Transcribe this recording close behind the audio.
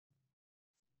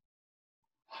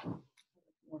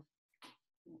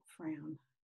frown.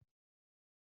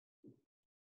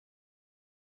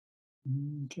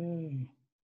 Okay.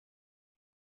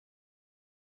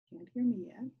 Can't hear me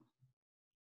yet.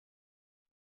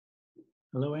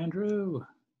 Hello, Andrew.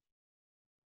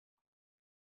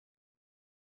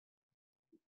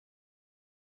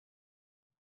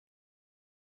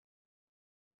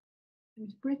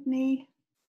 There's Brittany.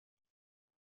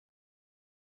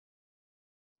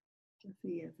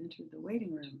 Jesse has entered the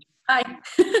waiting room. Hi.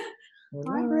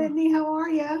 Hi, Brittany. How are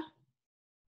you?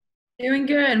 Doing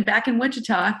good. Back in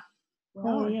Wichita.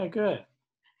 Oh, yeah, good.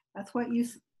 That's what you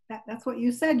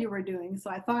said you were doing,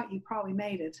 so I thought you probably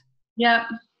made it. Yep.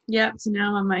 So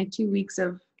now I'm my 2 weeks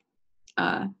of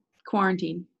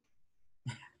quarantine.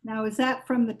 Now, is that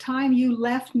from the time you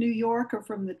left New York or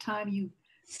from the time you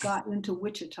got into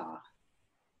Wichita?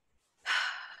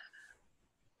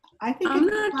 I think I'm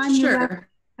it's the not time you left. sure.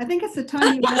 I think it's the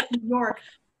time you left New York,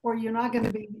 or you're not going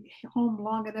to be home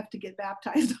long enough to get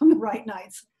baptized on the right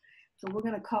nights. So we're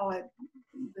going to call it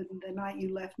the night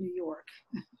you left New York.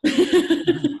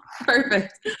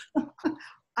 Perfect.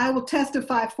 I will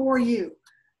testify for you.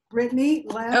 Brittany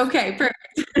left. Okay, perfect.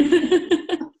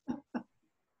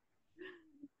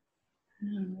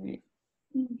 All right.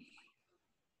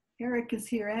 Eric is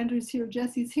here. Andrew's here.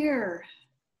 Jesse's here.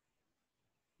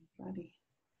 Buddy.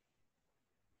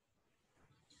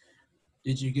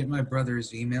 Did you get my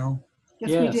brother's email? Yes,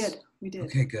 we did. We did.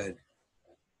 Okay, good.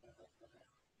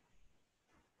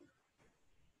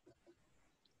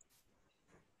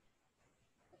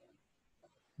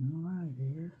 All right,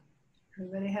 here.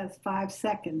 Everybody has 5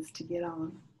 seconds to get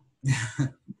on.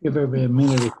 Give everybody a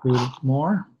minute or two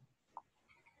more.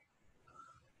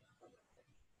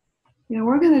 You know,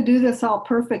 we're going to do this all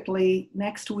perfectly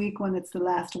next week when it's the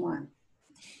last one.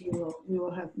 We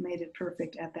will have made it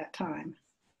perfect at that time.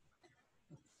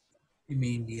 You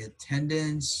mean the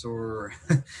attendance or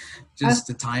just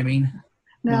the timing?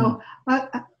 No,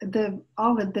 Our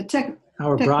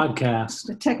broadcast.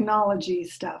 The technology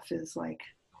stuff is like,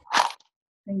 I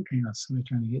think somebody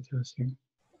trying to get to us here.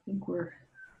 we're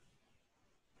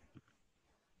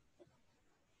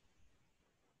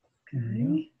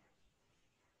okay.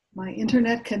 My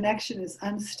internet connection is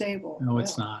unstable. No,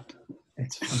 it's not.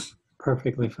 It's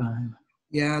perfectly fine.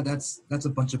 Yeah, that's a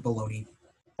bunch of baloney.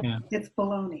 Yeah. It's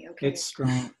baloney. Okay. It's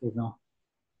strong signal.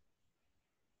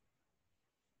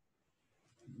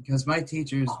 Because my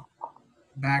teachers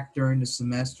back during the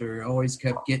semester always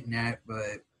kept getting at,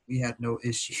 but we had no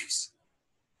issues.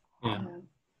 Yeah.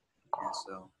 Yeah,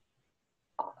 so.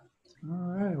 All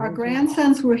right. Our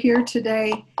grandsons were here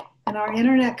today, and our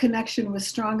internet connection was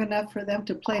strong enough for them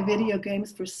to play video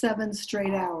games for 7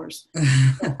 straight hours.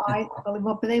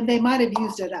 So they might have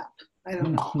used it up. I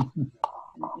don't know.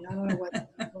 I don't know what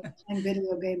playing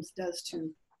video games does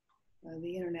to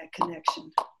the internet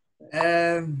connection.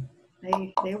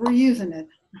 They were using it.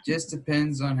 Just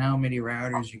depends on how many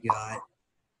routers you got.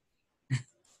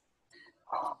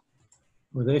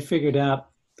 Well, they figured out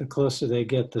the closer they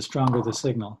get, the stronger the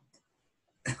signal.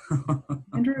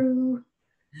 Andrew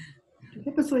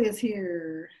Hippisley is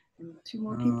here, and 2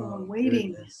 more people are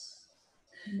waiting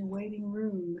in the waiting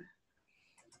room.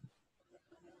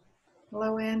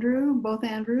 Hello, Andrew. Both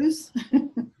Andrews.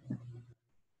 And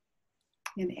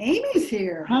Amy's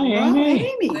here. Hi, Hello,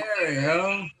 Amy. Amy. There we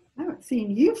go. I haven't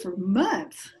seen you for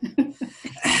months.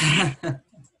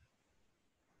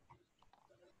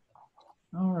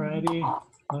 All righty.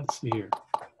 Let's see here.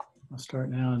 I'll start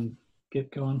now and get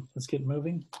going. Let's get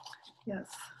moving. Yes.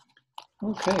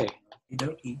 Okay.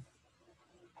 Okie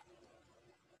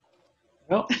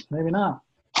Well, maybe not.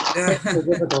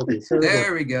 dokie.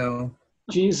 There we go.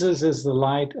 Jesus is the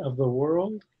light of the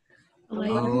world. The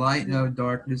light no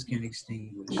darkness can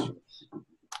extinguish.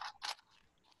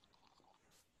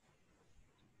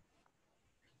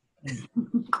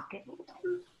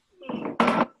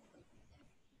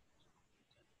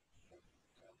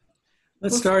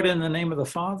 Let's start in the name of the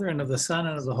Father, and of the Son,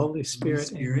 and of the Holy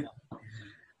Spirit. Amen.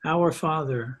 Our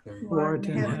Father, who art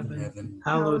in heaven,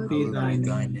 hallowed be thy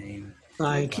name.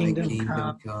 Thy kingdom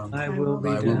come, thy will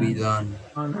be done,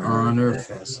 on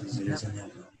earth as it is in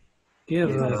heaven.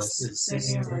 Give us this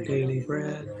day our daily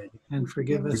bread, and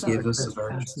forgive us our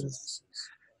trespasses,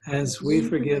 as we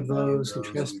forgive those who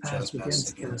trespass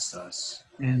against us.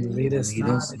 And lead us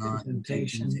not into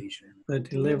temptation, but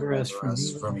deliver us from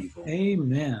evil.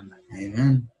 Amen.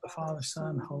 Amen. The Father,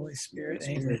 Son, Holy Spirit.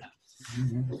 Amen.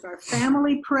 It's our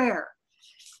family prayer.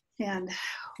 And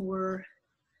we're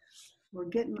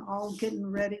getting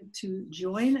ready to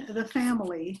join the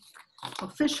family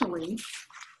officially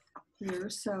here.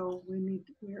 So we're going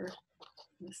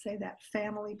to say that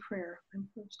family prayer. I'm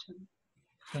first.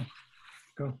 Okay.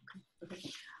 Go.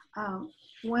 Okay.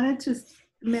 Wanted to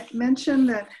mention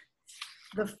that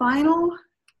the final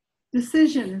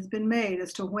decision has been made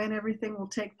as to when everything will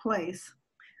take place.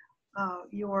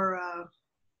 Your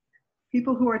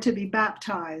people who are to be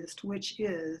baptized, which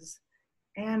is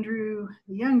Andrew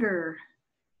the Younger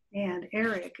and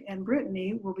Eric and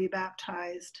Brittany, will be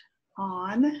baptized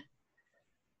on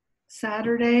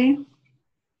Saturday,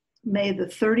 May the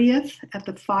 30th at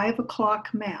the 5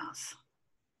 o'clock Mass.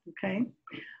 Okay.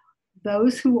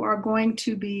 Those who are going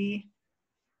to be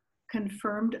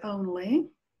confirmed only,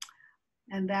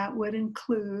 and that would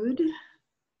include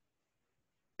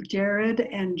Jared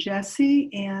and Jesse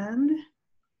and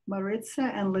Maritza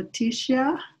and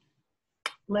Leticia,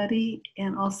 Letty,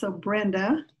 and also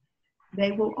Brenda.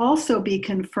 They will also be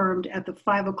confirmed at the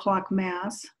 5 o'clock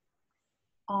Mass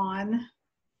on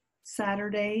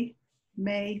Saturday,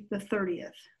 May the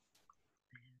 30th.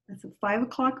 It's a 5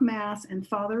 o'clock Mass, and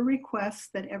Father requests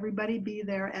that everybody be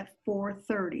there at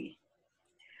 4:30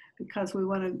 because we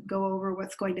want to go over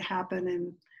what's going to happen,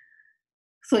 and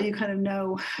so you kind of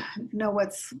know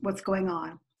what's going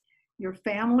on. Your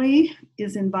family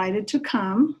is invited to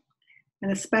come,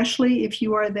 and especially if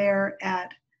you are there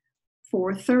at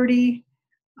 4:30,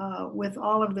 with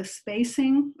all of the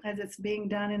spacing as it's being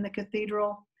done in the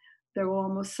cathedral, there will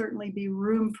almost certainly be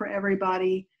room for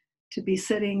everybody to be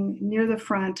sitting near the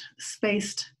front,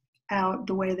 spaced out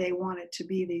the way they want it to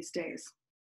be these days.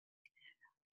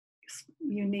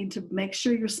 You need to make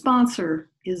sure your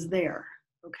sponsor is there,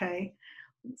 okay?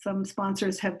 Some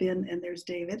sponsors have been, and there's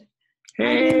David.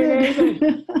 Hey,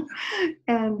 David.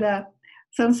 And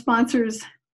some sponsors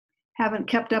haven't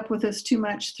kept up with us too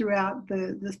much throughout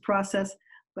this process,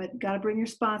 but got to bring your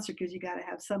sponsor because you got to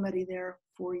have somebody there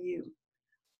for you.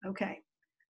 Okay.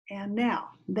 And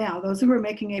now those who are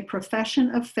making a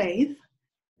profession of faith,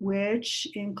 which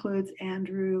includes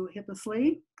Andrew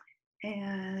Hippisley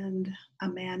and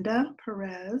Amanda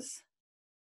Perez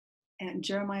and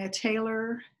Jeremiah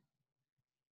Taylor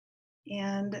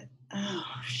and, oh,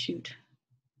 shoot,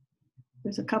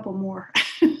 there's a couple more.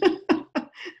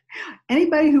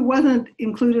 Anybody who wasn't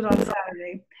included on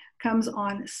Saturday comes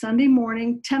on Sunday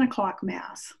morning, 10 o'clock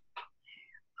Mass.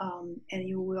 And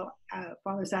you will,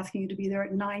 Father's asking you to be there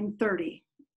at 9:30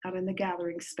 out in the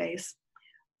gathering space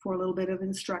for a little bit of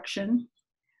instruction.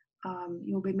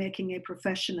 You'll be making a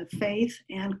profession of faith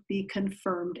and be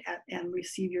confirmed and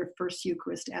receive your first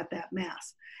Eucharist at that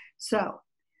Mass. So,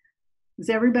 is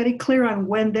everybody clear on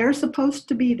when they're supposed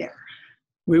to be there?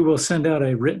 We will send out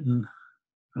a written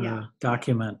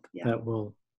document Yeah. that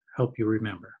will help you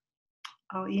remember.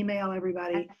 I'll email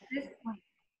everybody. At this point,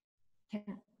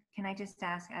 can I just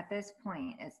ask, at this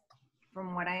point,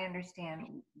 from what I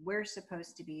understand, we're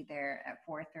supposed to be there at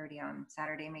 4:30 on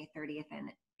Saturday, May 30th,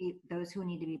 and those who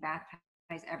need to be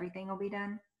baptized, everything will be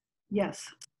done?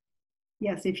 Yes.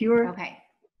 Yes, if you are, Okay.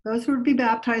 those who would be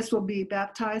baptized will be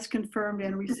baptized, confirmed,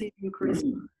 and receive Eucharist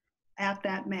at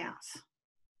that Mass.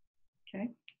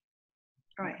 Okay?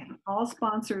 All right. All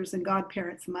sponsors and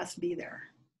godparents must be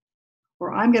there.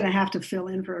 Or I'm going to have to fill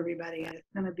in for everybody.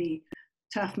 It's going to be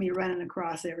tough me running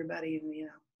across everybody, and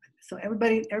so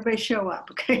everybody show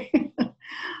up, okay?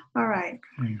 All right.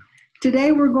 Yeah.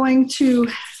 Today we're going to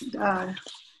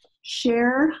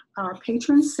share our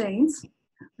patron saints.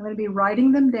 I'm going to be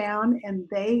writing them down, and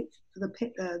the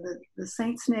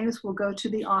saints' names will go to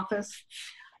the office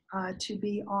to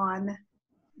be on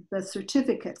the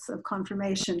certificates of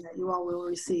confirmation that you all will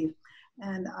receive.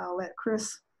 And I'll let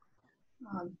Chris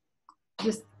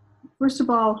just, first of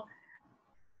all,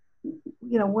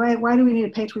 why do we need a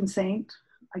patron saint?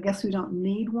 I guess we don't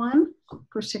need one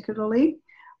particularly,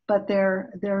 but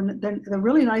they're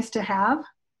really nice to have.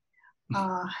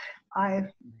 I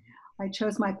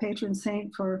chose my patron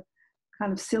saint for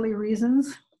kind of silly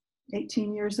reasons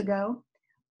 18 years ago,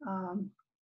 and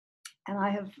I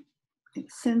have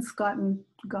since gotten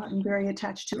very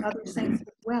attached to other saints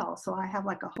as well. So I have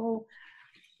like a whole,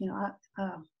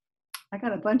 I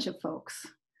got a bunch of folks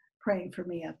praying for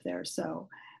me up there. So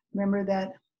remember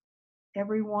that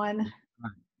everyone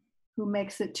who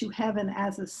makes it to heaven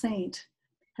as a saint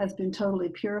has been totally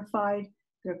purified.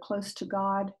 They're close to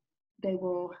God. They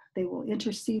will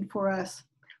intercede for us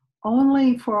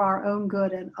only for our own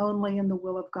good and only in the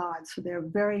will of God. So they're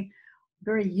very,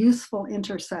 very useful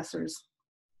intercessors.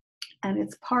 And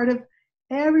it's part of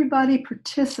everybody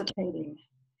participating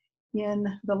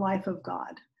in the life of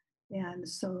God. And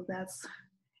so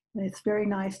it's very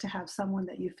nice to have someone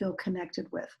that you feel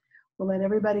connected with. We'll let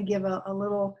everybody give a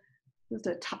little, just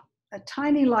a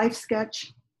tiny life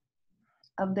sketch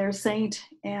of their saint,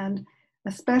 and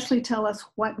especially tell us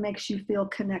what makes you feel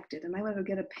connected. And I'm going to go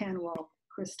get a pen while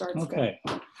Chris starts. Okay.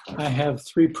 I have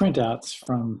 3 printouts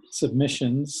from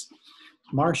submissions.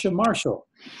 Marcia Marshall.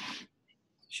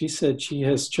 She said she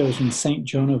has chosen St.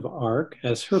 Joan of Arc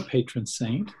as her patron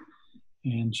saint.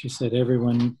 And she said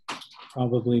everyone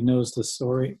probably knows the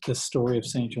story of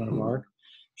St. Joan of Arc.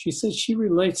 She said she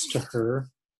relates to her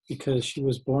because she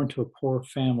was born to a poor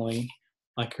family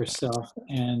like herself.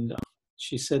 And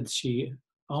she said she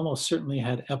almost certainly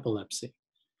had epilepsy,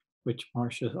 which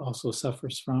Marcia also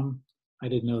suffers from. I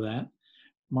didn't know that.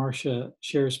 Marcia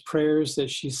shares prayers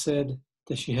that she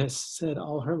has said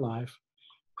all her life,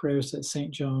 prayers that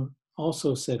St. Joan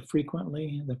also said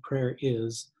frequently. The prayer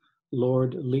is,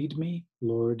 Lord, lead me,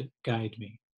 Lord, guide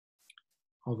me.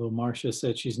 Although Marcia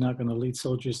said she's not going to lead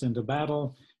soldiers into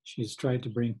battle, she's tried to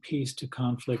bring peace to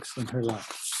conflicts in her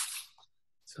life.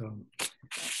 So,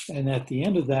 and at the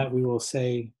end of that, I will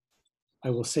say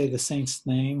the saint's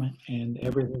name, and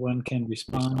everyone can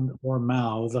respond or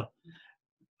mouth,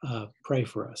 pray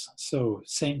for us. So,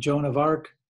 St. Joan of Arc,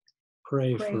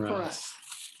 pray for us.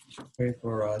 Pray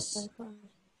for us.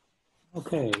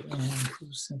 Okay, and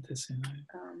who sent this in?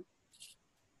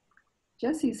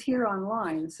 Jesse's here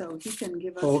online, so he can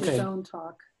give us his own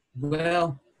talk.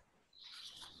 Well,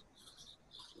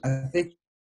 I think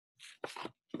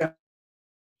I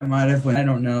might have. I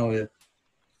don't know if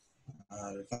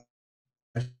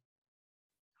I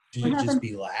should just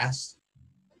be last.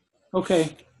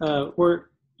 Okay,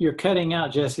 you're cutting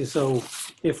out, Jesse. So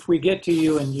if we get to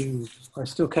you and you are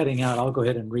still cutting out, I'll go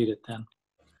ahead and read it then.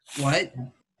 What?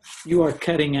 You are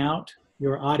cutting out.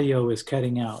 Your audio is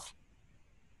cutting out.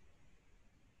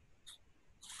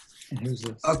 And who's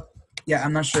this? Yeah,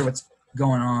 I'm not sure what's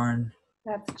going on.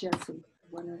 That's Jesse.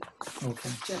 Okay.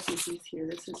 Jesse's here.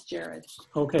 This is Jared.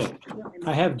 Okay.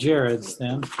 I have Jared's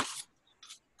then.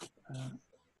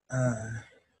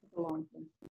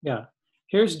 Yeah.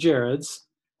 Here's Jared's,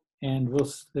 and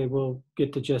we'll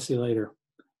get to Jesse later.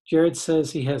 Jared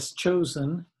says he was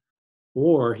chosen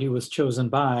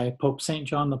by Pope St.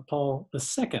 John Paul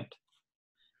II.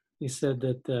 He said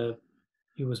that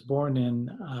he was born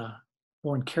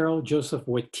Karol Joseph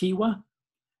Wojtyła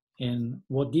in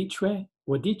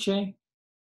Wodice,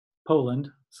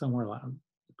 Poland, somewhere like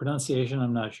pronunciation,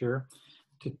 I'm not sure,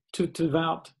 to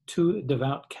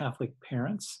devout Catholic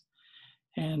parents.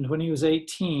 And when he was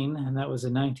 18, and that was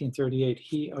in 1938,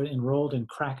 he enrolled in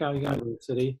Krakow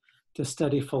University to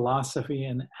study philosophy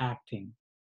and acting.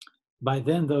 By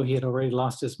then, though, he had already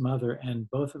lost his mother and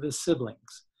both of his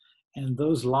siblings. And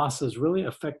those losses really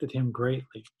affected him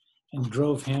greatly and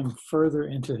drove him further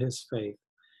into his faith.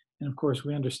 And of course,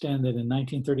 we understand that in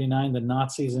 1939, the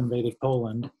Nazis invaded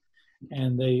Poland,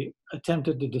 and they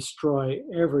attempted to destroy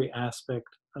every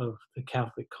aspect of the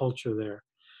Catholic culture there.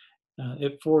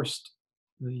 It forced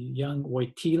the young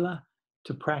Wojtyła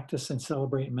to practice and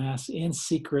celebrate Mass in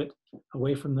secret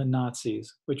away from the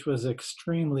Nazis, which was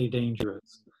extremely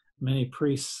dangerous. Many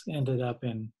priests ended up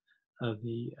in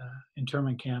the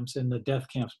internment camps and the death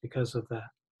camps because of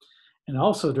that. And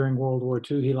also during World War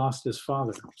II, he lost his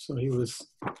father, so he was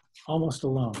almost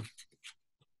alone.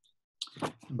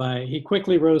 He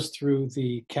quickly rose through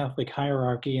the Catholic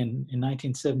hierarchy, and in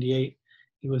 1978,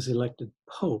 he was elected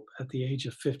Pope at the age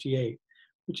of 58,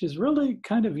 which is really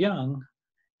kind of young.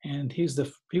 And he was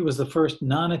the first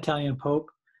non-Italian Pope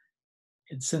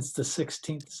since the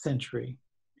 16th century,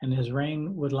 and his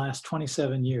reign would last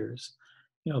 27 years.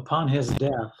 Upon his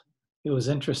death, it was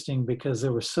interesting because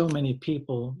there were so many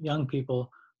young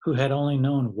people, who had only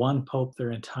known one Pope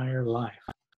their entire life.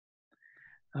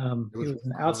 He was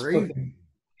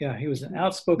an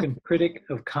outspoken critic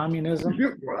of communism.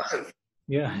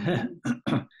 Yeah,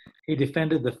 he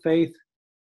defended the faith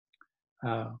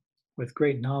with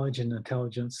great knowledge and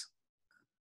intelligence.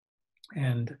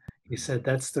 And he said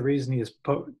that's the reason he has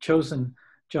chosen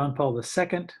John Paul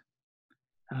II.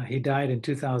 He died in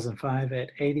 2005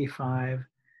 at 85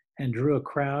 and drew a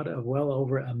crowd of well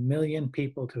over 1 million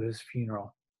people to his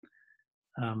funeral.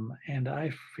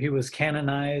 He was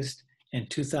canonized in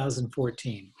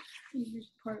 2014.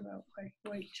 Here's part about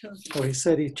why he chose it. Oh, he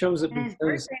said he chose it His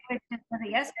because... birthday was it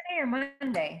yesterday or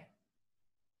Monday?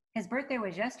 His birthday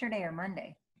was yesterday or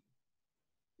Monday?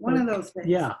 One of those days.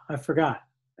 Yeah, I forgot.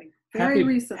 Very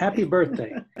recently. Happy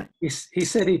birthday. He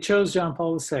said he chose John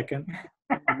Paul II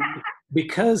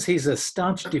because he's a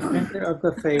staunch defender of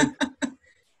the faith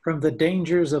from the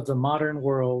dangers of the modern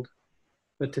world,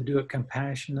 but to do it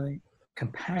compassionately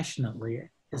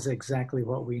is exactly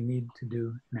what we need to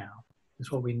do now.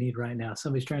 It's what we need right now.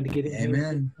 Somebody's trying to get in.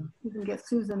 Amen. You can get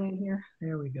Susan in here.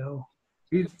 There we go.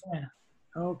 He's,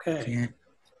 Okay.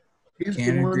 he's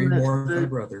Can't the agree one more with my that's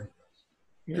brother.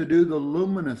 to do the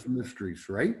luminous mysteries,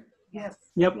 right? Yes.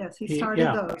 Yep. Yes, he started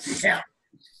Yeah. those.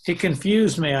 He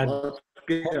confused me.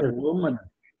 woman.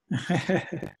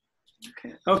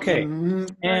 Okay.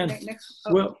 Mhm. And Next,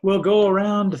 we'll go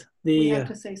around we the. have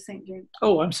to say St. James.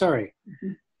 Oh, I'm sorry.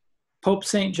 Mhm. Pope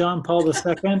St. John Paul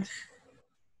II.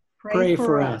 Pray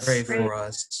for us. Pray for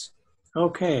us.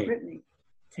 Okay. Brittany.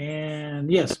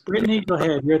 And yes, Brittany, go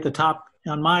ahead. You're at the top.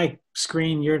 On my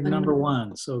screen, you're number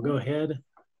 1. So go ahead.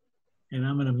 And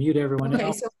I'm going to mute everyone Okay,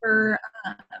 else. so for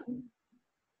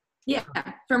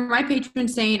for my patron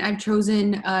saint, I've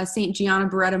chosen Saint Gianna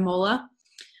Beretta Molla.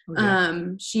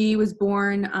 Okay. She was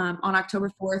born on October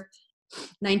 4th,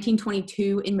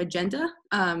 1922 in Magenta,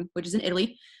 which is in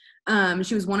Italy.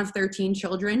 She was one of 13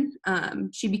 children.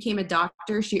 She became a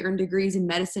doctor. She earned degrees in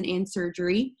medicine and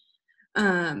surgery.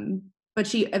 But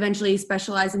she eventually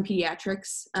specialized in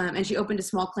pediatrics, and she opened a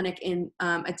small clinic in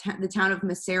the town of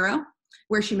Massero,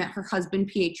 where she met her husband,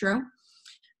 Pietro.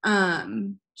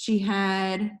 She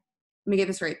had, let me get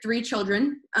this right, 3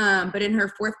 children, but in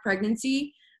her 4th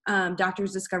pregnancy,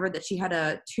 doctors discovered that she had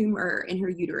a tumor in her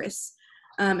uterus.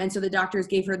 And so the doctors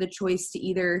gave her the choice to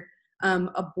either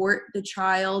abort the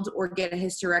child or get a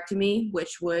hysterectomy,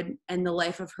 which would end the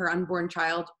life of her unborn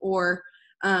child, or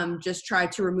just try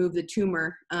to remove the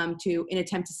tumor in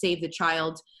attempt to save the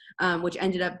child, which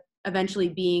ended up eventually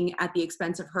being at the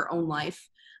expense of her own life.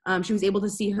 She was able to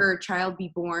see her child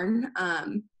be born,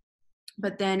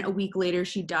 but then a week later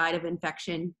she died of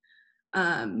infection.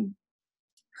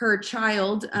 Her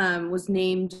child was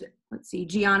named,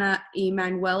 Gianna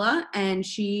Emanuela, and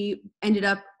she ended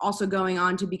up also going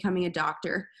on to becoming a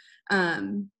doctor.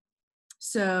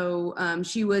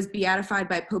 She was beatified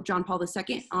by Pope John Paul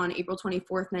II on April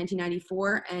 24th,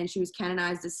 1994, and she was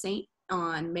canonized as saint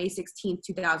on May 16th,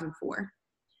 2004.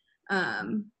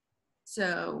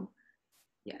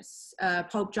 Yes,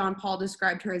 Pope John Paul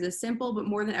described her as a simple but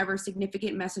more than ever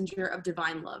significant messenger of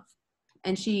divine love.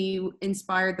 And she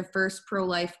inspired the first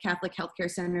pro-life Catholic healthcare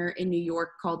center in New York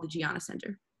called the Gianna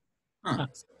Center. Huh.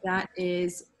 So that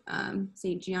is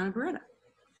St. Gianna Beretta.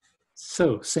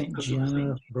 So St.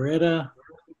 Gianna Beretta,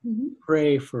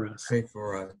 pray for us. Pray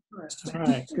for us. All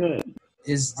right, good.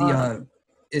 Is the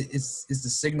is the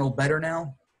signal better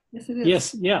now? Yes, it is.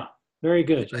 Yes, yeah, very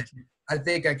good. I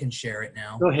think I can share it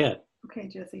now. Go ahead. Okay,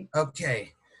 Jesse.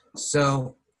 Okay,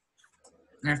 so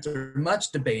after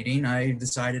much debating, I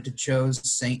decided to choose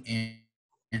Saint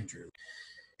Andrew.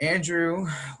 Andrew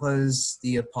was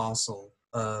the apostle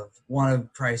of one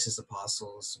of Christ's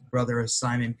apostles, brother of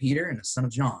Simon Peter and the son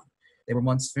of John. They were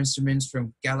once fishermen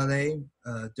from Galilee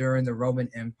during the Roman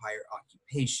Empire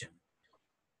occupation.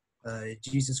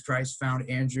 Jesus Christ found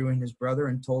Andrew and his brother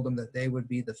and told them that they would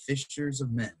be the fishers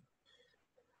of men.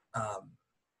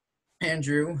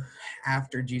 Andrew,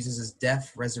 after Jesus'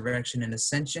 death, resurrection, and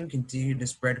ascension, continued to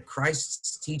spread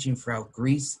Christ's teaching throughout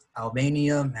Greece,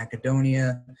 Albania,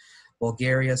 Macedonia,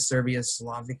 Bulgaria, Serbia,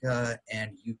 Slovakia,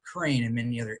 and Ukraine, and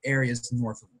many other areas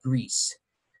north of Greece,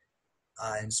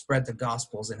 and spread the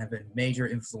Gospels and have been a major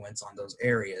influence on those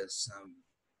areas.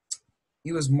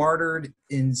 He was martyred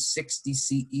in 60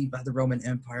 CE by the Roman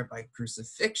Empire by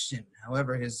crucifixion.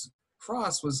 However, his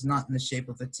cross was not in the shape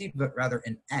of a T, but rather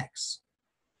an X.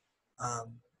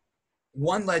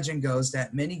 One legend goes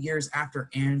that many years after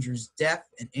Andrew's death,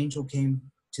 an angel came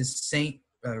to Saint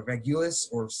Regulus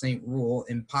or Saint Rule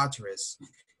in Patras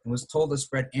and was told to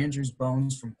spread Andrew's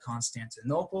bones from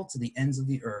Constantinople to the ends of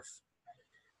the earth.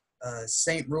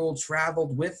 Saint Rule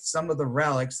traveled with some of the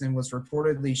relics and was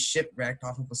reportedly shipwrecked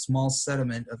off of a small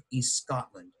settlement of East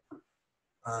Scotland.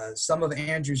 Some of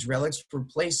Andrew's relics were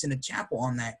placed in a chapel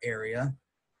on that area,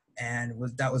 and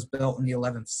that was built in the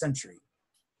 11th century.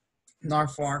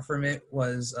 Not far from it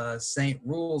was St.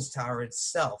 Rule's Tower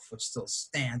itself, which still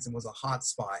stands and was a hot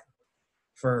spot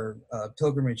for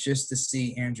pilgrimage just to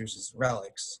see Andrew's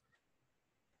relics.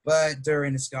 But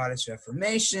during the Scottish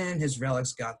Reformation, his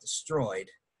relics got destroyed.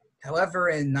 However,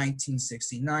 in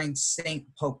 1969, St.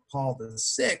 Pope Paul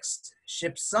VI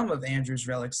shipped some of Andrew's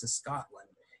relics to Scotland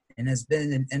and has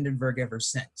been in Edinburgh ever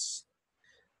since.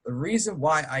 The reason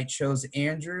why I chose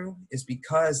Andrew is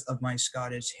because of my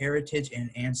Scottish heritage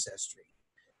and ancestry.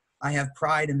 I have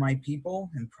pride in my people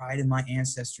and pride in my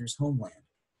ancestors' homeland.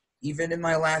 Even in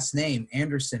my last name,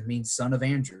 Anderson means son of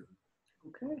Andrew.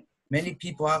 Okay. Many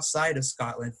people outside of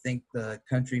Scotland think the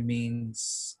country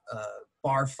means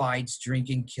bar fights,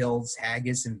 drinking, kills,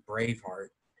 haggis, and Braveheart.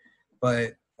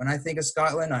 But when I think of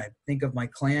Scotland, I think of my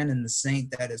clan and the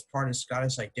saint that is part of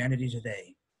Scottish identity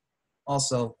today.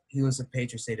 Also, he was a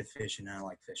patron saint of fishing, and I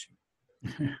like fishing.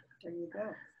 There you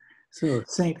go. So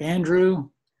St. Andrew,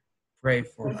 Pray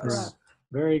for Pray for us. us.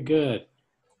 very good.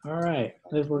 All right,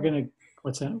 we're going to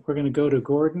What's that? We're going to go to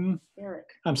Gordon. Eric.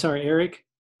 I'm sorry, Eric.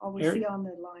 All we Eric? see on the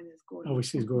line is Gordon. Oh, we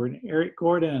see Gordon. Eric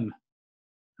Gordon.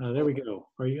 There we go.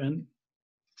 Are you in?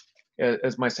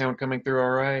 Is my sound coming through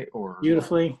all right? Or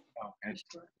Beautifully.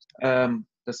 okay.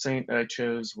 The saint I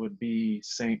chose would be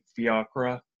Saint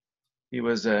Fiacre. He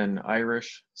was an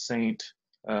Irish saint,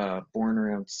 born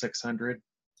around 600,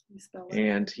 You spell it.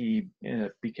 and he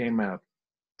became a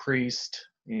priest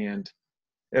and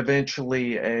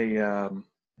eventually an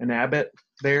abbot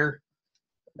there.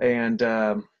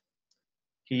 And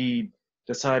he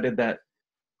decided that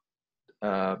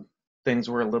things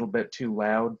were a little bit too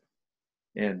loud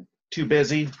and too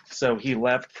busy, so he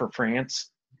left for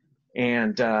France.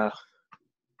 And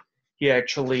he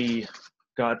actually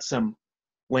got some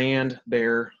land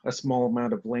there, a small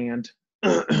amount of land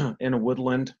in a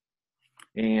woodland,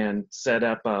 and set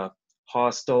up a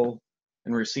hostel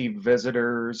and received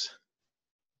visitors.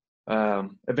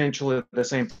 Eventually, the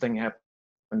same thing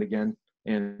happened again,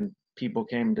 and people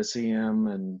came to see him,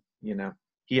 and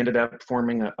he ended up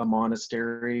forming a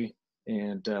monastery.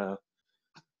 And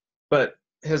but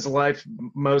his life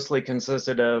mostly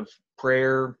consisted of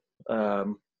prayer,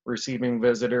 receiving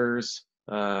visitors,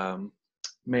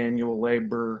 manual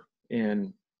labor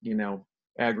in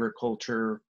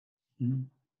agriculture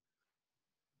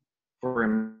for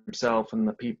himself and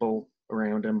the people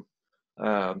around him.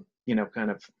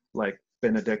 Kind of like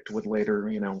Benedict would later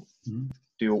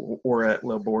do ora et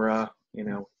labora.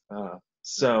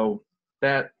 So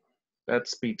that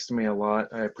speaks to me a lot.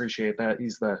 I appreciate that.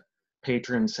 He's the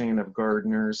patron saint of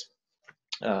gardeners.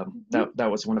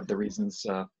 That was one of the reasons.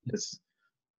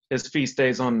 His feast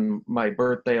day's on my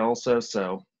birthday also,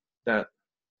 so that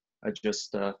I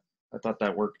thought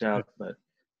that worked out. But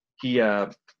he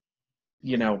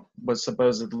was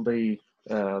supposedly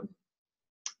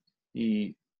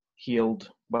he healed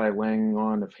by laying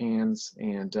on of hands,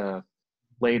 and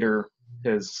later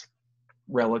his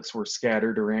relics were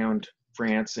scattered around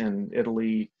France and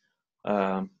Italy.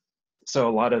 So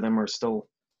a lot of them are still,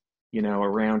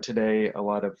 around today. A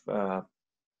lot of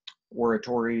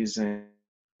oratories and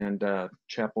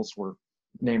chapels were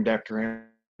named after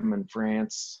him in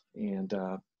France. And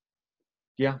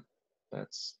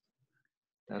that's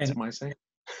my saying.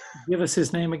 Give us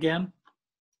his name again.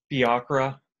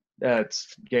 Fiacre.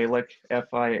 It's Gaelic,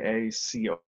 Fiacre.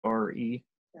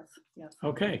 Yes.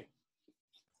 Okay.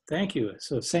 Thank you.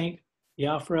 So Saint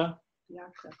Fiacre.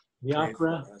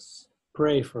 Fiacre.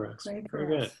 Pray for us. Pray for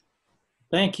Very us. good.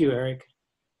 Thank you, Eric.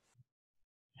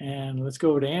 And let's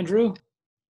go over to Andrew.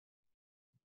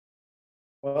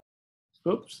 Well,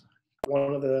 Oops.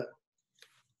 oh,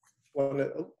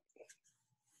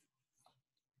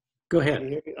 Go can ahead. you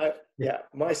hear me? Yeah,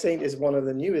 my saint is one of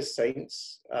the newest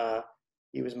saints.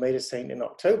 He was made a saint in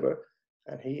October,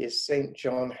 and he is Saint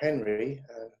John Henry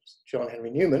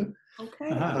Newman.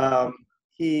 Okay.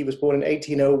 He was born in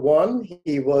 1801.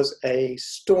 He was a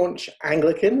staunch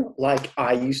Anglican, like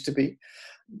I used to be.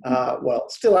 Well,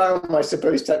 still am, I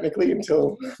suppose, technically,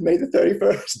 until May the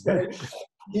 31st.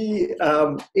 He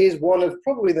is one of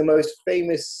probably the most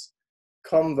famous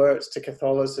converts to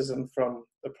Catholicism from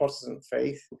the Protestant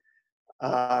faith.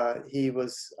 He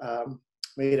was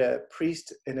made a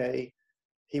priest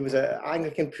he was an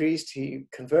Anglican priest. He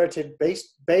converted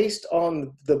based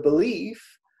on the belief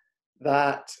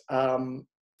that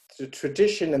the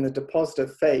tradition and the deposit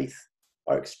of faith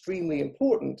are extremely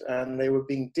important, and they were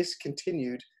being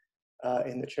discontinued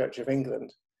in the Church of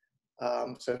England.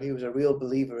 So he was a real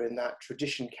believer in that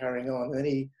tradition carrying on. And then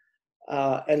he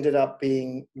ended up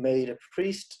being made a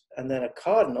priest and then a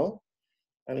cardinal,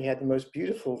 and he had the most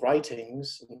beautiful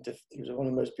writings. And he was one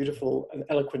of the most beautiful and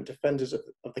eloquent defenders of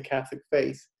the Catholic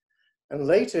faith. And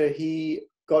later he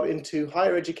got into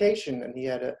higher education, and he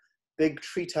had a big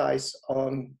treatise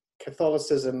on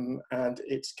Catholicism and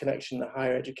its connection to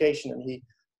higher education. And he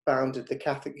founded the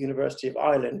Catholic University of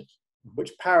Ireland,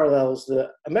 which parallels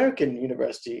the American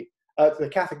University, the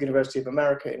Catholic University of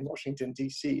America in Washington,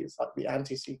 D.C. It's like the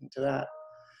antecedent to that.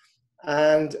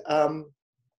 And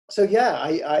so, yeah,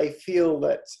 I feel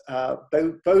that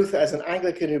both as an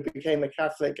Anglican who became a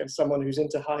Catholic and someone who's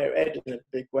into higher ed in a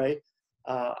big way,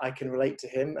 I can relate to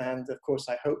him. And of course,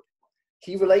 I hope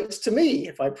he relates to me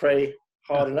if I pray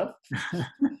hard enough.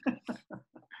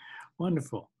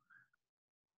 Wonderful.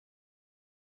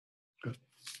 Go ahead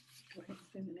and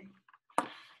say the name.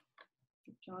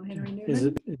 John Henry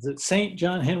Newman. Is it Saint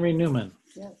John Henry Newman?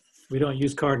 Yes. We don't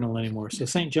use cardinal anymore. So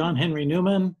Saint John Henry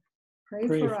Newman, Pray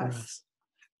for us.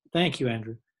 Thank you,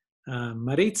 Andrew.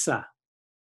 Maritza,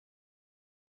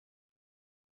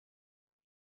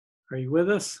 are you with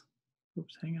us?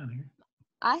 Oops, hang on here.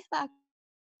 I have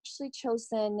actually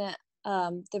chosen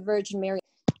the Virgin Mary.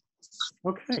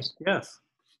 Okay, yes.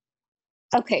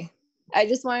 Okay, I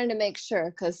just wanted to make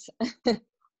sure because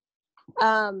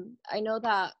I know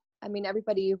that, I mean,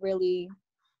 everybody really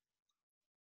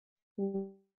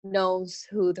knows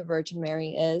who the Virgin Mary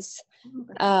is.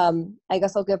 I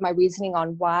guess I'll give my reasoning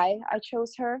on why I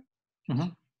chose her.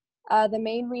 The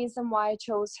main reason why I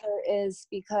chose her is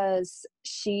because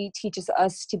she teaches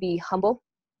us to be humble.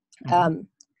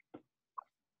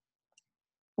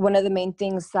 One of the main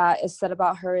things that is said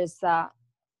about her is that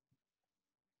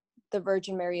the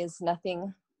Virgin Mary is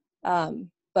nothing,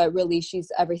 but really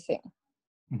she's everything.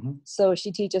 So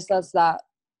she teaches us that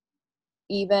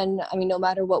even, I mean, no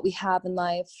matter what we have in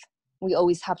life, we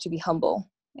always have to be humble.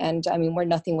 And I mean, we're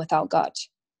nothing without God.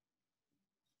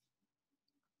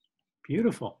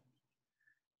 Beautiful.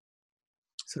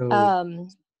 So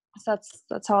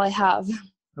that's all I have.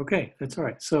 okay, that's all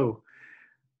right. So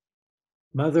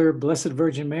Mother, Blessed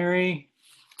Virgin Mary,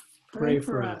 pray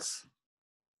for us.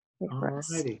 All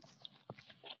righty.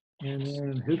 And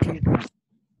then who came?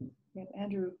 Yeah,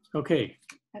 Andrew. Okay.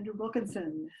 Andrew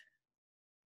Wilkinson.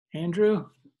 Andrew,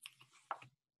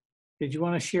 did you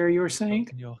want to share your saint?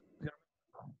 Can you hear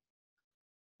me?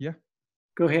 Yeah.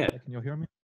 Go ahead. Can you hear me?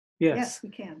 Yes. Yes, we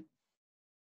can.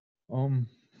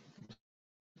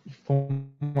 For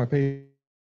my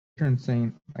patron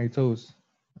saint, I chose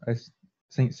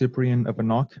Saint Cyprian of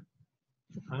Antioch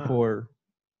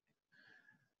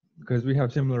because we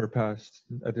have similar past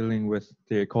dealing with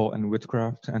the occult and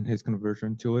witchcraft and his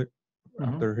conversion to it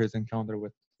after his encounter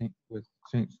with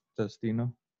Saint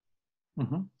Justina.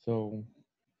 So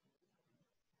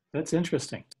that's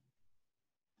interesting.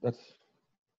 That's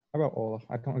about all.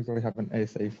 I don't exactly have an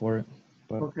essay for it,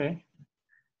 but okay.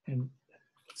 And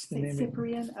what's the name?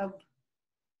 Cyprian of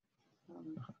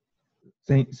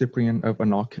Saint Cyprian of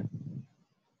Antioch.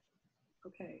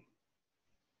 Okay.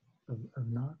 Of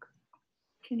Antioch.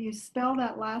 Can you spell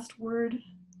that last word?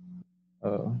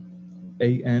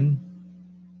 A-N-T-I-O-C-H.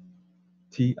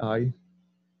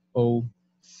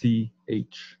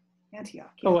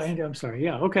 Antioch. Yes. Oh, and I'm sorry.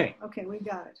 Yeah. Okay. Okay, we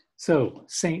got it. So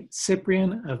Saint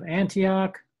Cyprian of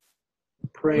Antioch,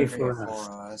 pray for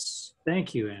us.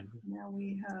 Thank you, Andrew. Now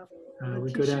we have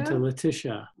we go down to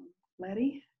Letitia.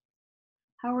 Letty.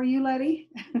 How are you, Letty?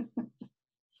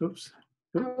 Oops.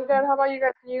 I'm good. How about you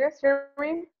guys? Can you guys hear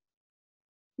me?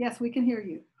 Yes, we can hear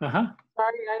you. Uh-huh.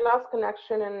 Sorry, I lost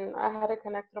connection and I had to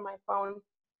connect to my phone.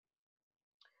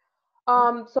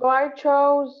 So I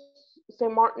chose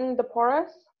St. Martin de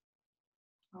Porres.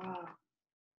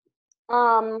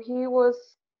 He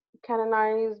was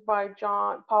canonized by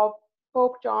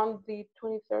Pope John the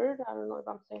 23rd. I don't know if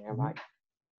I'm saying it right.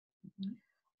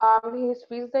 His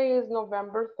feast day is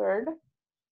November 3rd.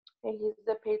 And he's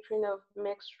the patron of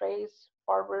mixed race,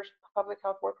 barbers, public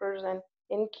health workers, and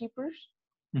innkeepers.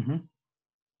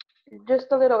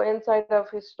 Just a little insight of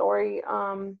his story.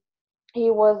 He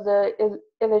was the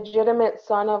illegitimate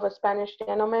son of a Spanish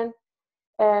gentleman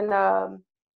and a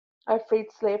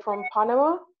freed slave from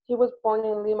Panama. He was born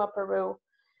in Lima, Peru.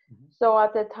 So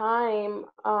at the time,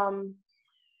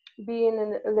 being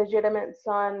an illegitimate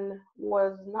son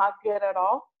was not good at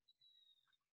all.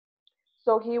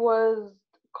 So he was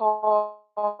called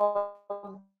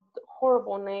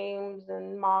horrible names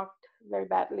and mocked very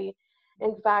badly.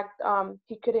 In fact,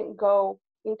 he couldn't go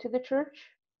into the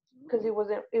church because it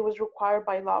was required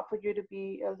by law for you to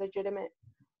be a legitimate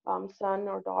son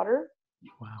or daughter.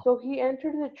 Wow. So he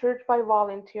entered the church by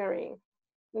volunteering,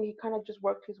 and he kind of just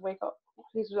worked his way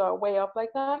up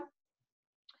like that.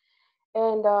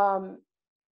 And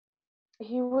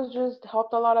he was just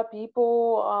helped a lot of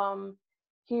people.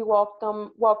 He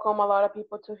welcomed a lot of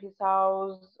people to his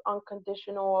house,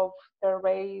 unconditional of their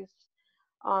race,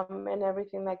 and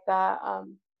everything like that.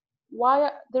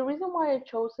 The reason why I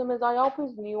chose him is I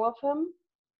always knew of him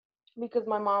because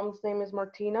my mom's name is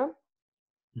Martina.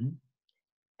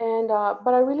 And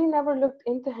but I really never looked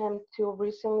into him till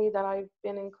recently that I've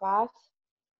been in class.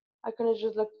 I kind of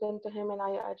just looked into him and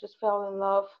I just fell in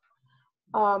love.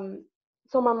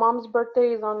 So my mom's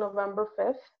birthday is on November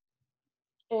 5th,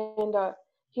 and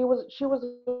she was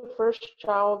the first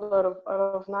child out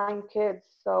of 9 kids.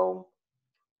 So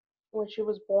when she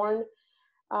was born,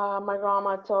 my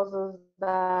grandma tells us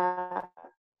that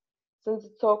since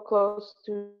it's so close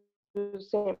to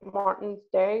St. Martin's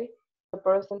Day, the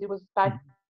birth, since it was back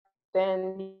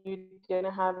then, you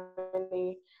didn't have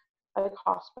any like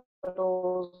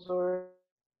hospitals or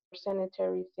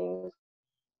sanitary things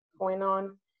going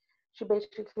on. She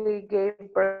basically gave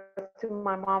birth to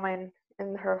my mom in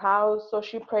her house. So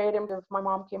she prayed, and if my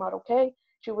mom came out okay,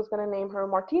 she was gonna name her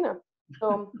Martina.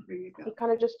 So he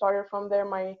kind of just started from there.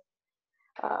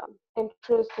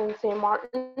 interest in St.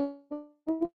 Martin,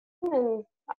 and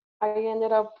I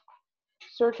ended up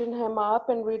searching him up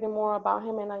and reading more about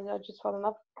him, and I just fell in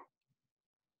love.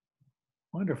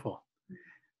 Wonderful.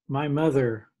 My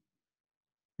mother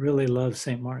really loved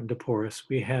St. Martin de Porres.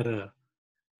 We had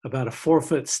about a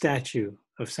 4-foot statue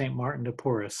of St. Martin de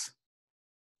Porres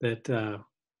that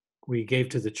we gave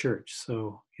to the church.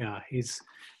 So yeah, he's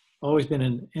always been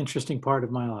an interesting part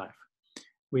of my life.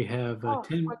 We have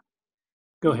 10.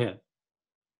 Go ahead.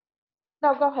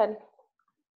 No, go ahead.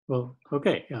 Well,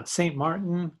 okay. Yeah, St.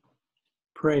 Martin,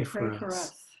 pray for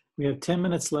us. We have 10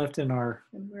 minutes left in our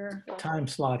time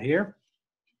slot here.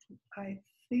 I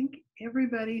think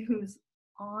everybody who's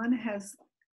on has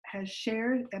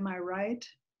shared. Am I right?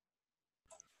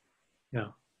 Yeah.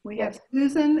 We have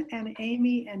Susan and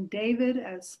Amy and David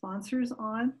as sponsors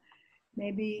on.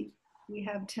 Maybe we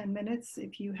have 10 minutes.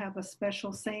 If you have a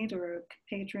special saint or a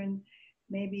patron,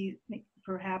 maybe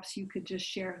perhaps you could just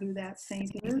share who that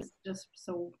saint is, just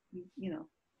so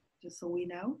just so we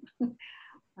know.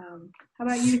 How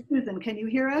about you, Susan? Can you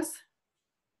hear us?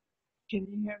 Can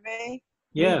you hear me?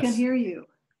 Yes. We can hear you.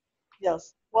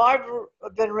 Yes. Well, I've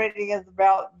been reading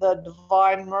about the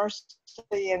Divine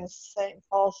Mercy and Saint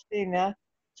Faustina,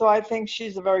 so I think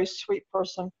she's a very sweet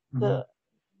person to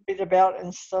read about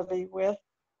and study with,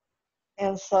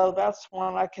 and so that's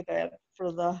one I could add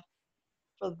for the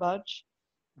bunch.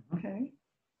 Okay.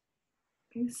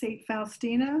 Saint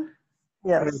Faustina.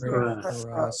 Yes.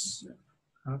 For us.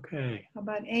 Okay. How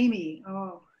about Amy?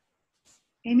 Oh,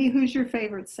 Amy, who's your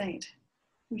favorite saint?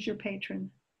 Who's your patron?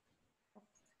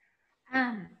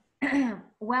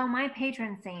 Well, my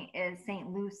patron saint is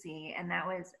Saint Lucy, and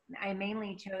I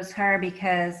mainly chose her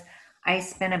because I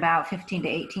spent about 15 to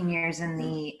 18 years in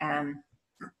the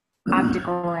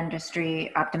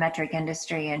optometric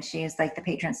industry, and she is like the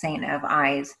patron saint of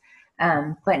eyes.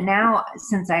 But now,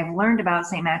 since I've learned about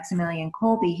Saint Maximilian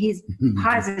Kolbe, he's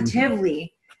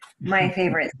positively my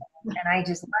favorite, and I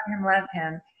just love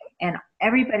him. And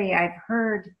everybody I've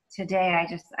heard today,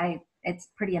 it's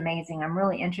pretty amazing. I'm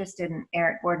really interested in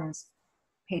Eric Gordon's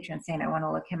patron saint. I want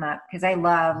to look him up because I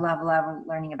love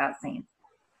learning about saints.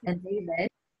 And David?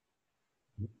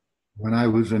 When I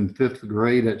was in 5th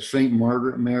grade at St.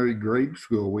 Margaret Mary Grade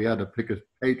School, we had to pick a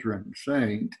patron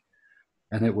saint,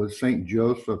 and it was St.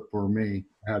 Joseph for me.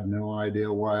 I had no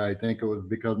idea why. I think it was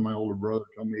because my older brother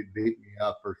told me he'd beat me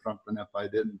up or something if I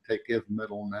didn't take his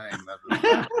middle name.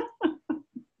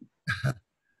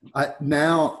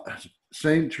 Now,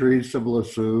 St. Teresa of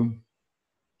Lisieux,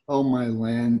 oh my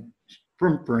land,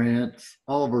 from France.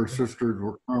 All of her sisters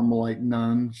were Carmelite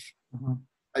nuns.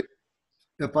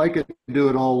 If I could do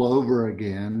it all over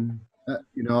again,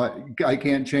 I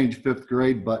can't change 5th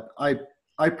grade, but I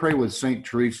pray with St.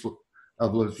 Teresa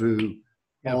of Lisieux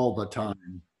all the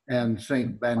time, and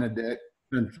St. Benedict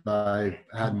since I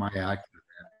had my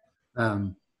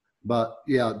accident. But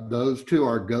yeah, those two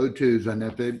are go-tos, and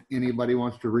if anybody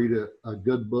wants to read a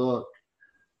good book,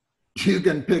 you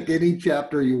can pick any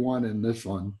chapter you want in this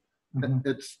one.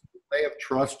 It's Way of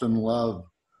Trust and Love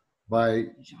by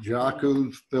Jacques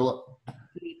Philippe,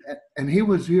 and he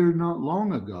was here not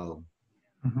long ago.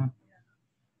 Yeah,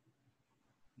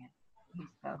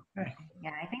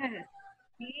 I think it was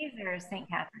Steve or St.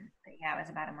 Catherine, but yeah, it was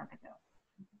about a month ago.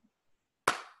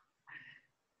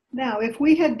 Now, if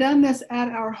we had done this at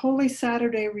our Holy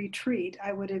Saturday retreat,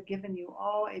 I would have given you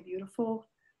all a beautiful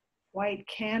white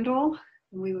candle.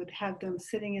 We would have them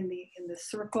sitting in the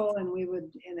circle, and we would,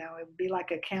 it would be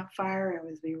like a campfire. It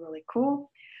would be really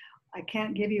cool. I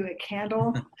can't give you a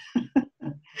candle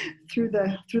through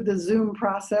the Zoom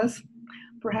process.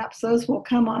 Perhaps those will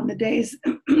come on the days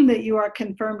that you are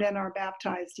confirmed and are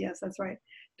baptized. Yes, that's right.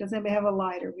 Does anybody have a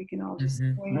lighter? We can all just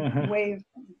wave,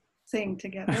 sing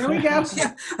together. There we go.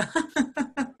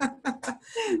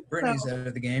 Brittany's out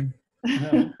of the game.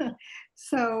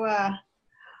 So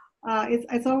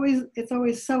it's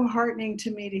always so heartening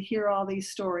to me to hear all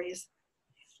these stories.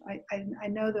 I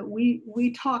know that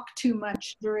we talk too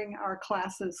much during our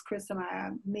classes, Chris and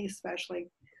I, me especially.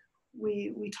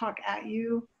 We talk at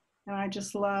you, and I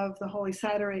just love the Holy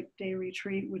Saturday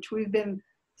retreat, which we've been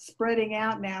spreading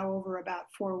out now over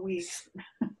about 4 weeks.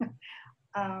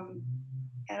 And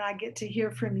I get to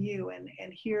hear from you and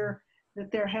hear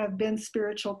that there have been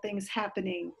spiritual things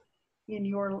happening in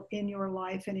your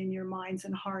life and in your minds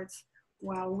and hearts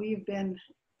while we've been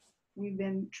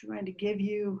trying to give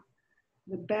you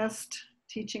the best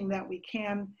teaching that we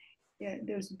can.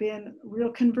 There's been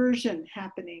real conversion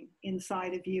happening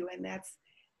inside of you, and that's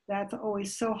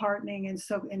always so heartening and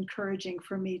so encouraging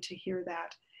for me to hear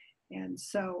that. And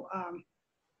so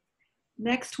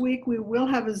Next week we will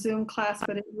have a Zoom class,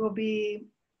 but it will be,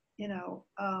 you know,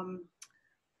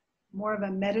 more of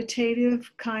a meditative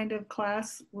kind of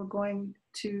class. We're going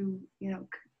to, you know,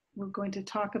 we're going to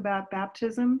talk about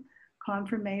baptism,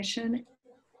 confirmation,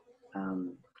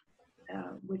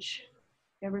 which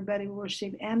everybody will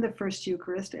receive, and the first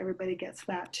Eucharist. Everybody gets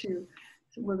that too.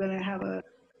 So we're going to have a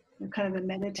kind of a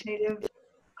meditative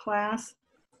class.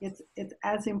 It's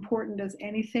as important as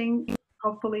anything,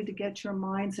 hopefully, to get your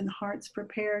minds and hearts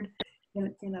prepared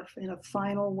in a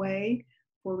final way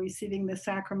for receiving the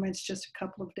sacraments just a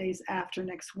couple of days after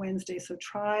next Wednesday. So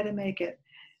try to make it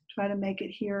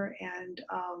here. And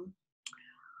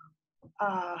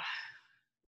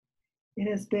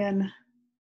it's been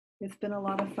a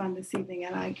lot of fun this evening.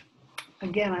 And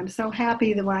I'm so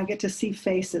happy that when I get to see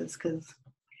faces, because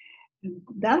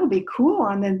that'll be cool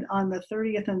on the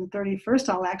 30th and the 31st.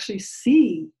 I'll actually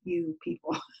see you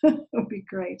people. It'll be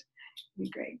great. It'll be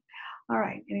great. All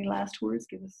right. Any last words?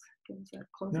 Give us a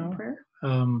closing prayer.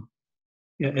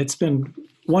 Yeah, it's been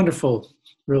wonderful,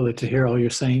 really, to hear all your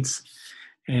saints.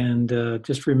 And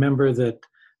just remember that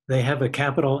they have a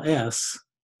capital S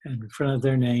in front of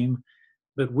their name,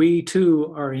 but we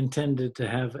too are intended to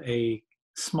have a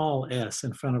small s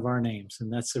in front of our names.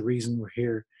 And that's the reason we're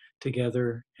here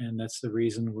together. And that's the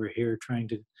reason we're here trying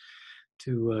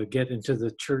to get into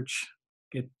the church,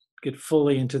 get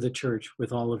fully into the church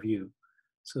with all of you,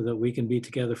 so that we can be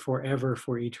together forever,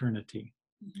 for eternity.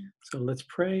 Mm-hmm. So let's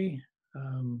pray.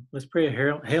 Let's pray a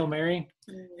Hail Mary.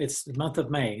 It's the month of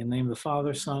May. In the name of the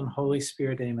Father, Son, Holy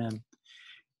Spirit, amen.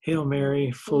 Hail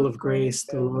Mary, full of grace,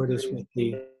 the Lord is with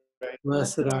thee.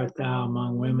 Blessed art thou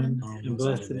among women, and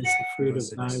blessed is the fruit of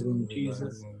thy womb,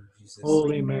 Jesus.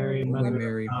 Holy Mary,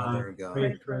 Mother of God,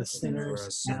 pray for us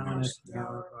sinners, now and at the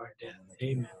hour of our death.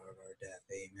 Amen.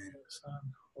 Son,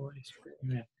 Holy Spirit,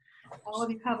 amen. All of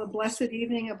you have a blessed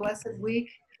evening, a blessed week.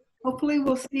 Hopefully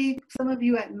we'll see some of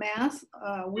you at Mass.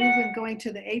 We've been going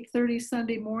to the 8:30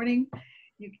 Sunday morning.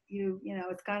 You know,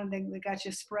 it's kind of, they got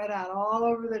you spread out all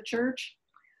over the church.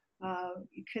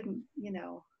 You couldn't, you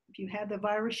know, if you had the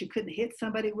virus, you couldn't hit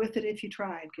somebody with it if you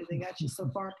tried, because they got you so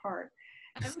far apart.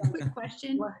 I have a quick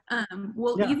question.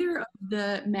 Will either of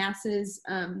the masses,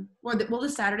 will the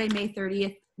Saturday, May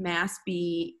 30th Mass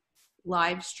be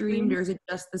live streamed, or is it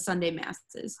just the Sunday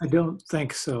Masses? I don't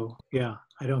think so. Yeah,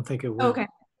 I don't think it will. Okay.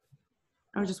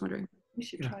 I was just wondering. We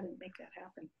should try to make that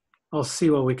happen. I'll see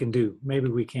what we can do. Maybe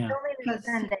we can. Because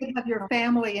you could have your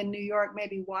family in New York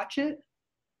maybe watch it.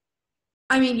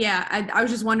 I mean, yeah, I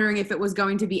was just wondering if it was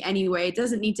going to be anyway. It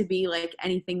doesn't need to be like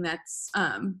anything that's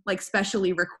like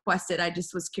specially requested. I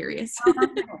just was curious.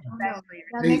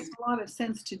 That makes a lot of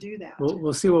sense to do that.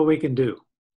 We'll see what we can do.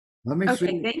 Let me okay,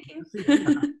 see. thank you.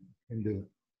 Can do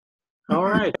it. All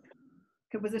right.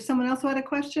 Was there someone else who had a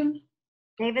question?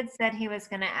 David said he was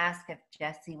going to ask if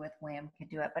Jesse with Wham could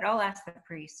do it, but I'll ask the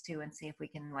priest too and see if we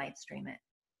can live stream it.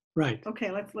 Right. Okay,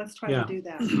 let's try to do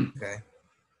that. Okay.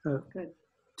 Good.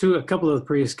 A couple of the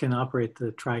priests can operate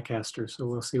the TriCaster, so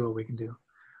we'll see what we can do.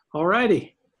 All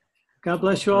righty. God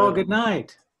bless you all. Good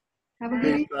night. Have a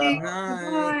good evening. Bye.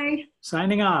 Bye.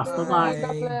 Signing off. Bye-bye.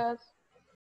 God bless.